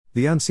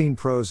The unseen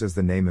prose, as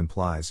the name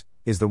implies,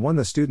 is the one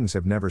the students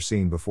have never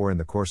seen before in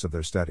the course of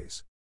their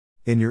studies.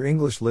 In your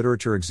English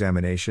literature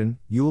examination,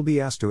 you will be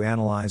asked to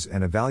analyze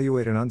and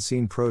evaluate an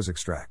unseen prose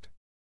extract.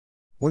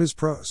 What is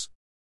prose?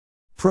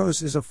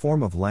 Prose is a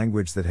form of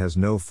language that has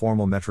no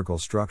formal metrical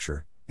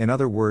structure, in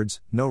other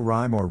words, no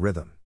rhyme or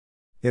rhythm.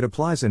 It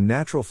applies a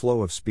natural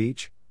flow of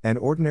speech, and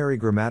ordinary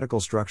grammatical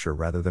structure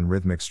rather than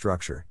rhythmic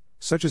structure,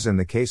 such as in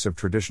the case of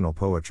traditional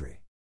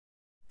poetry.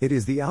 It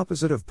is the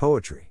opposite of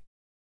poetry.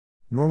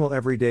 Normal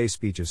everyday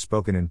speech is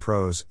spoken in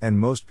prose, and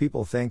most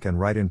people think and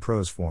write in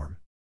prose form.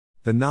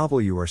 The novel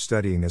you are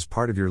studying as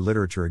part of your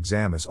literature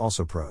exam is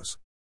also prose.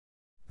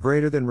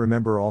 Greater than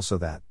remember also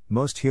that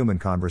most human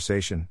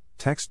conversation,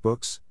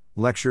 textbooks,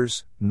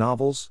 lectures,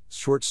 novels,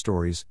 short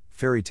stories,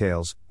 fairy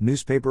tales,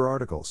 newspaper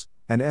articles,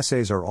 and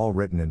essays are all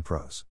written in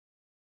prose.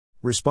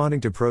 Responding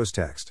to prose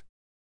text.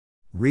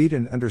 Read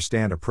and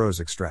understand a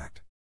prose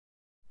extract.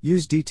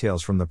 Use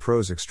details from the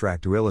prose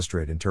extract to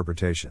illustrate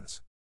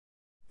interpretations.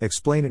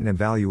 Explain and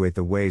evaluate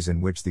the ways in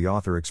which the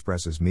author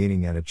expresses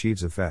meaning and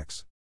achieves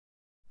effects.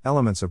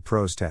 Elements of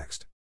prose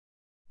text.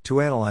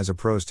 To analyze a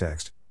prose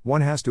text,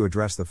 one has to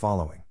address the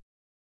following.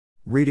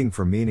 Reading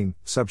for meaning,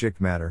 subject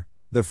matter.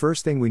 The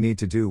first thing we need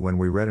to do when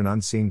we read an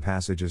unseen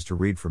passage is to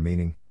read for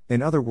meaning,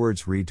 in other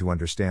words, read to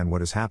understand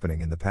what is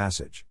happening in the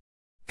passage.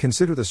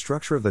 Consider the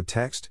structure of the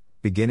text,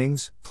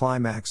 beginnings,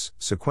 climax,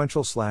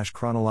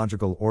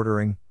 sequential/chronological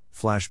ordering,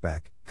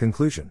 flashback,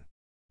 conclusion.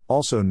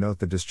 Also note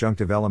the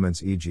disjunctive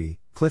elements, e.g.,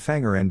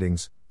 cliffhanger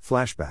endings,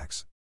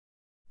 flashbacks.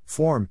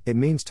 Form, it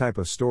means type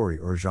of story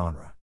or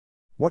genre.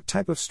 What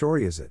type of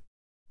story is it?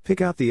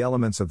 Pick out the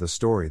elements of the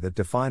story that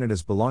define it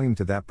as belonging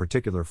to that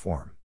particular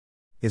form.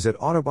 Is it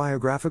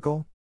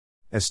autobiographical?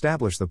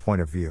 Establish the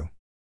point of view.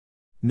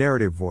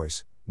 Narrative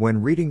voice.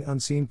 When reading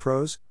unseen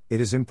prose, it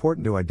is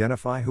important to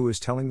identify who is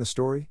telling the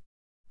story.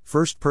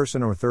 First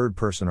person or third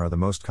person are the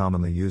most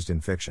commonly used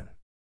in fiction.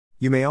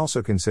 You may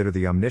also consider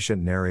the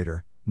omniscient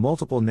narrator,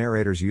 multiple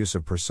narrators' use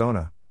of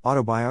persona,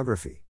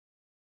 autobiography.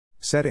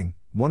 Setting.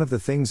 One of the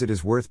things it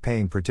is worth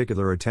paying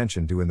particular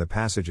attention to in the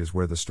passages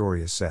where the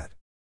story is set.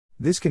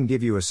 This can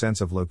give you a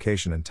sense of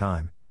location and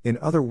time, in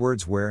other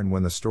words, where and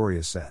when the story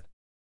is set.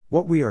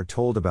 What we are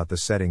told about the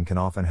setting can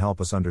often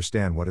help us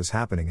understand what is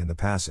happening in the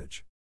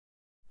passage.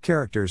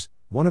 Characters.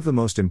 One of the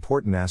most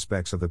important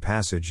aspects of the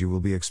passage you will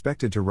be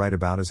expected to write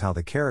about is how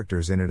the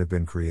characters in it have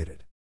been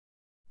created.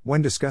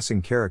 When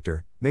discussing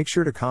character, make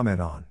sure to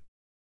comment on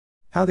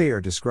how they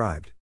are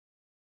described,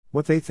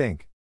 what they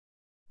think,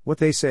 what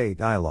they say,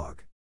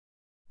 dialogue,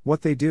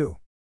 what they do,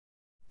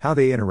 how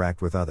they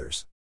interact with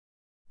others,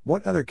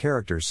 what other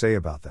characters say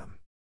about them.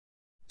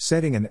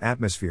 Setting and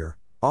atmosphere.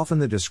 Often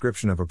the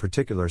description of a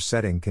particular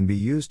setting can be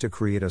used to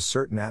create a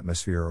certain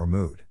atmosphere or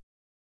mood.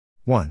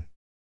 1.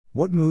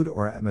 What mood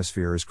or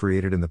atmosphere is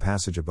created in the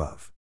passage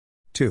above?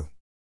 2.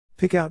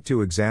 Pick out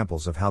 2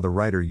 examples of how the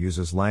writer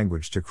uses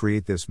language to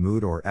create this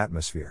mood or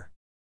atmosphere.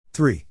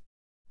 3.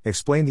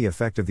 Explain the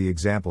effect of the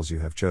examples you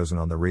have chosen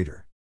on the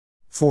reader.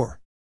 4.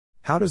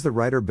 How does the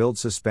writer build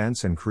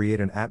suspense and create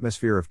an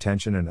atmosphere of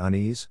tension and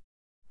unease?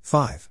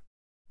 5.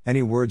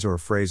 Any words or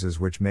phrases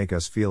which make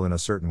us feel in a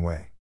certain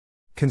way.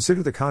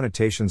 Consider the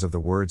connotations of the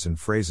words and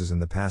phrases in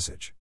the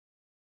passage.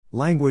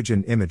 Language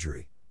and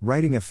imagery.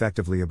 Writing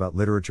effectively about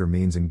literature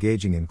means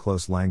engaging in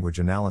close language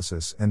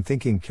analysis and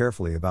thinking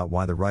carefully about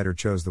why the writer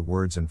chose the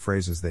words and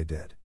phrases they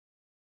did.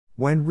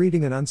 When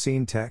reading an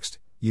unseen text,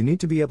 you need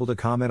to be able to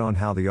comment on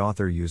how the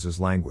author uses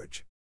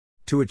language.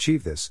 To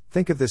achieve this,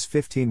 think of this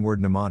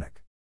 15-word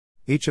mnemonic.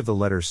 Each of the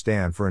letters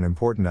stand for an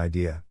important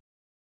idea.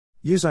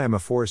 Use I am a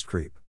forest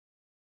creep.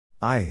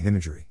 I,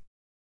 imagery.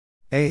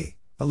 A,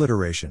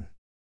 alliteration.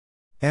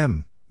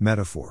 M,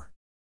 metaphor.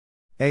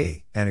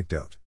 A,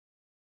 anecdote.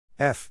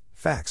 F,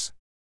 facts.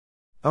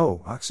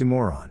 O,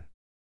 oxymoron.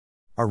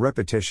 R,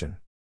 repetition.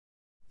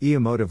 E,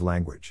 emotive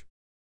language.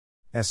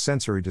 S,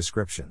 sensory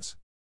descriptions.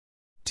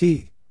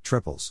 T,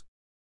 triples.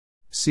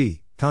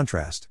 C,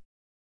 contrast.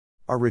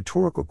 R,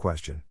 rhetorical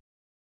question.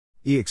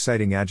 E,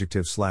 exciting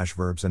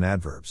adjectives/verbs and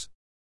adverbs.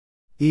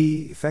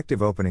 E,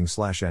 effective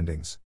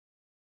openings/endings.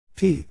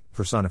 P,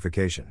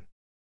 personification.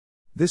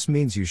 This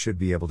means you should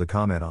be able to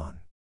comment on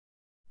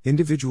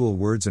individual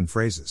words and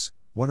phrases.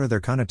 What are their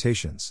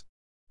connotations?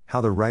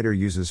 How the writer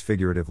uses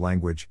figurative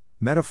language,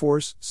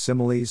 metaphors,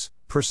 similes,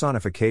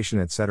 personification,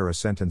 etc.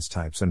 Sentence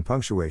types and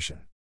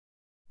punctuation.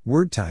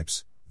 Word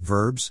types,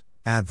 verbs,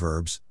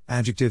 adverbs,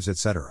 adjectives,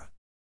 etc.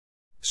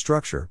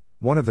 Structure.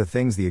 One of the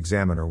things the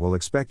examiner will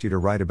expect you to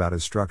write about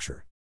is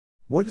structure.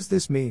 What does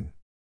this mean?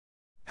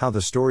 How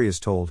the story is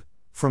told,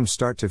 from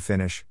start to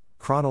finish,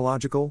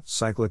 chronological,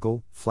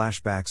 cyclical,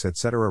 flashbacks,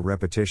 etc.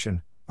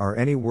 Repetition. Are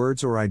any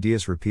words or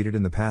ideas repeated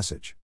in the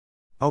passage?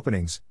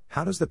 Openings.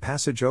 How does the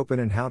passage open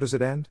and how does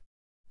it end?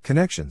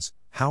 Connections.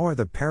 How are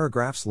the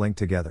paragraphs linked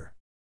together?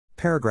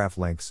 Paragraph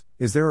lengths.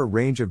 Is there a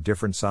range of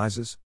different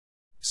sizes?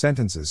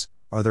 Sentences.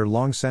 Are there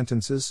long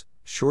sentences,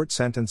 short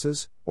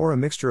sentences, or a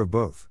mixture of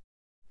both?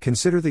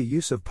 Consider the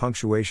use of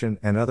punctuation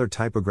and other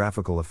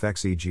typographical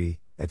effects, e.g.,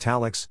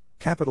 italics,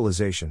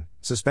 capitalization,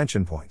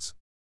 suspension points.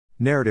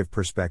 Narrative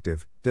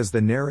perspective, does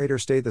the narrator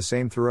stay the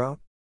same throughout?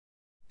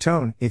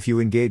 Tone, if you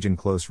engage in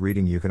close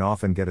reading, you can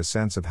often get a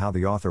sense of how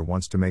the author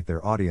wants to make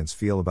their audience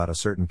feel about a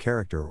certain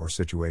character or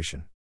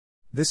situation.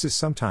 This is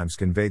sometimes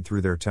conveyed through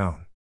their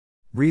tone.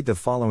 Read the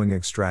following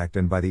extract,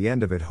 and by the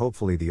end of it,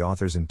 hopefully the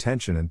author's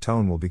intention and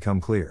tone will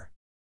become clear.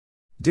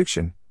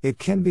 Diction, it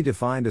can be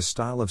defined as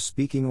style of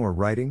speaking or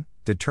writing,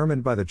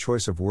 determined by the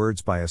choice of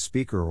words by a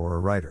speaker or a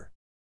writer.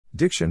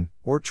 Diction,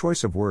 or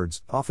choice of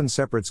words, often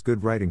separates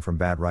good writing from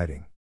bad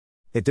writing.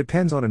 It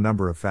depends on a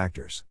number of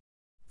factors.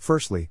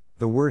 Firstly,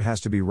 the word has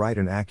to be right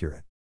and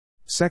accurate.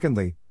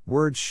 Secondly,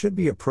 words should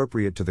be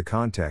appropriate to the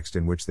context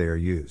in which they are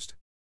used.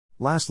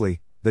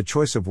 Lastly, the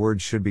choice of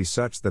words should be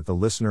such that the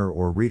listener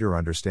or reader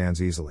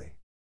understands easily.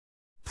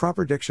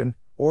 Proper diction,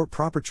 or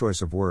proper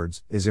choice of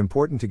words, is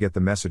important to get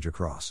the message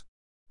across.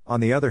 On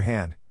the other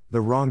hand,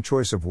 the wrong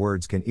choice of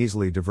words can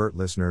easily divert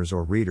listeners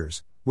or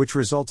readers, which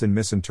results in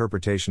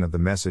misinterpretation of the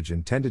message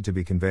intended to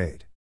be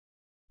conveyed.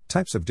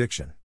 Types of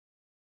diction.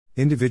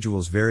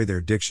 Individuals vary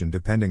their diction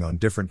depending on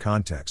different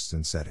contexts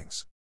and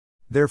settings.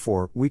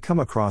 Therefore, we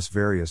come across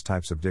various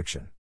types of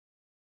diction.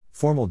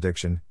 Formal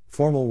diction.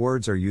 Formal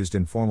words are used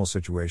in formal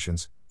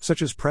situations,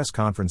 such as press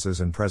conferences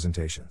and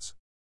presentations.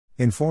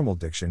 Informal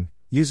diction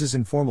uses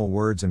informal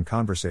words in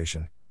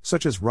conversation,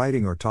 such as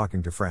writing or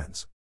talking to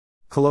friends.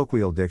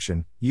 Colloquial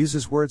diction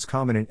uses words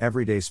common in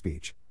everyday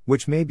speech,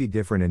 which may be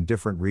different in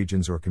different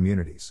regions or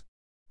communities.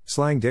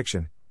 Slang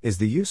diction is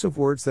the use of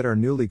words that are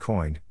newly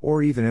coined,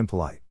 or even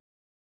impolite.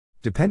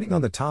 Depending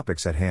on the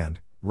topics at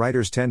hand,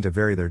 writers tend to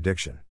vary their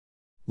diction.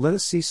 Let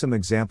us see some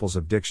examples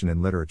of diction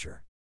in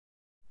literature.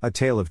 A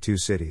Tale of Two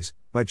Cities,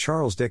 by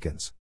Charles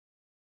Dickens.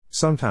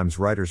 Sometimes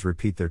writers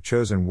repeat their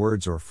chosen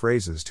words or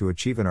phrases to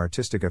achieve an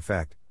artistic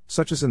effect,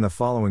 such as in the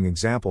following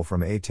example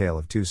from A Tale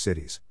of Two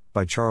Cities,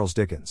 by Charles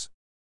Dickens.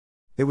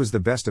 It was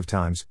the best of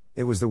times,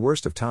 it was the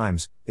worst of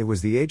times, it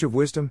was the age of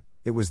wisdom,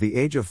 it was the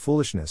age of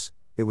foolishness,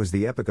 it was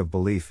the epoch of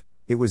belief,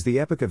 it was the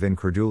epoch of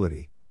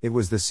incredulity, it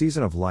was the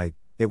season of light,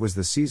 it was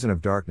the season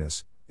of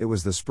darkness, it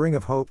was the spring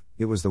of hope,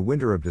 it was the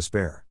winter of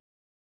despair.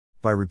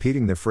 By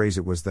repeating the phrase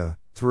 "it was the"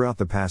 throughout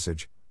the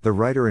passage, the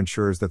writer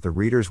ensures that the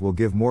readers will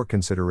give more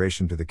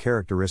consideration to the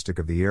characteristic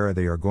of the era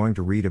they are going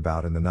to read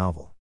about in the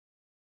novel.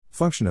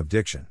 Function of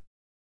diction.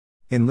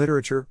 In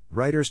literature,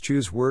 writers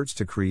choose words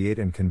to create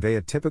and convey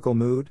a typical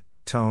mood,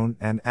 tone,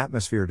 and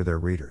atmosphere to their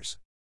readers.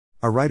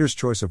 A writer's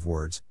choice of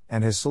words,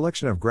 and his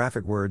selection of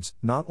graphic words,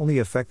 not only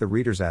affect the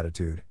reader's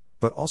attitude,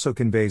 but also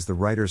conveys the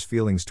writer's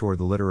feelings toward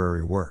the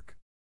literary work.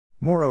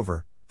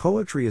 Moreover,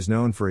 poetry is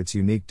known for its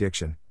unique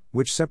diction,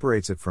 which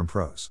separates it from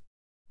prose.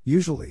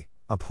 Usually,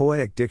 a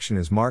poetic diction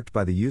is marked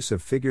by the use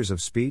of figures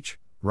of speech,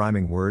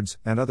 rhyming words,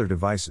 and other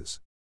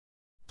devices.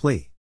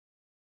 Plea.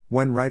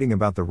 When writing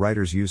about the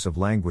writer's use of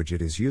language,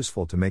 it is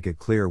useful to make it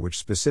clear which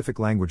specific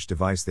language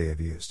device they have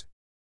used.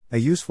 A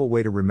useful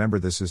way to remember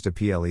this is to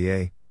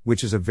PLEA,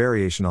 which is a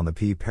variation on the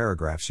P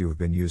paragraphs you have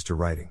been used to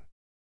writing.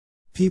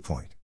 P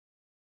point.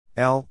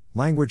 L.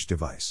 Language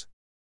device.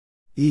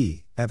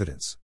 E.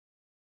 Evidence.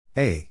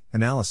 A.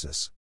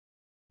 Analysis.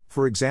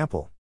 For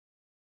example,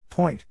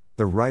 point.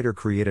 The writer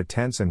create a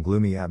tense and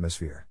gloomy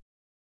atmosphere.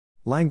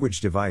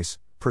 Language device,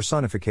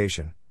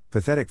 personification,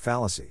 pathetic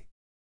fallacy.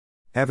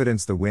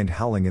 Evidence: the wind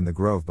howling in the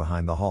grove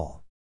behind the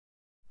hall.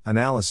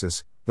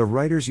 Analysis: the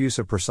writer's use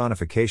of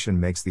personification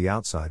makes the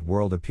outside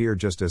world appear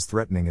just as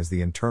threatening as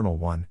the internal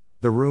one,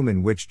 the room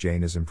in which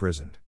Jane is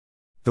imprisoned.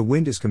 The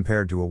wind is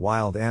compared to a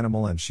wild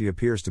animal and she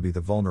appears to be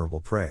the vulnerable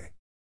prey.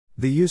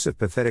 The use of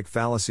pathetic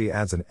fallacy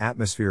adds an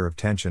atmosphere of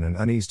tension and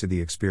unease to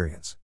the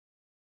experience.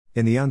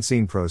 In the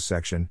unseen prose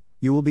section,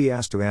 you will be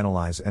asked to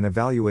analyze and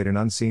evaluate an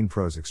unseen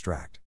prose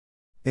extract.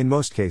 In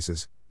most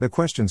cases, the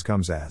questions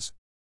comes as: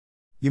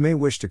 you may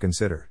wish to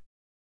consider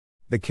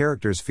the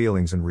characters'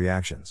 feelings and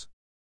reactions,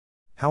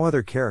 how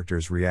other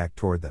characters react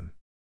toward them,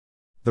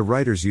 the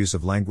writer's use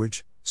of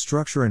language,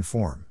 structure and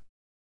form.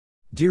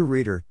 Dear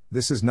reader,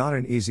 this is not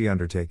an easy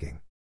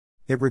undertaking.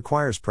 It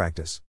requires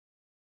practice.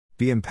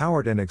 Be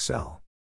empowered and excel.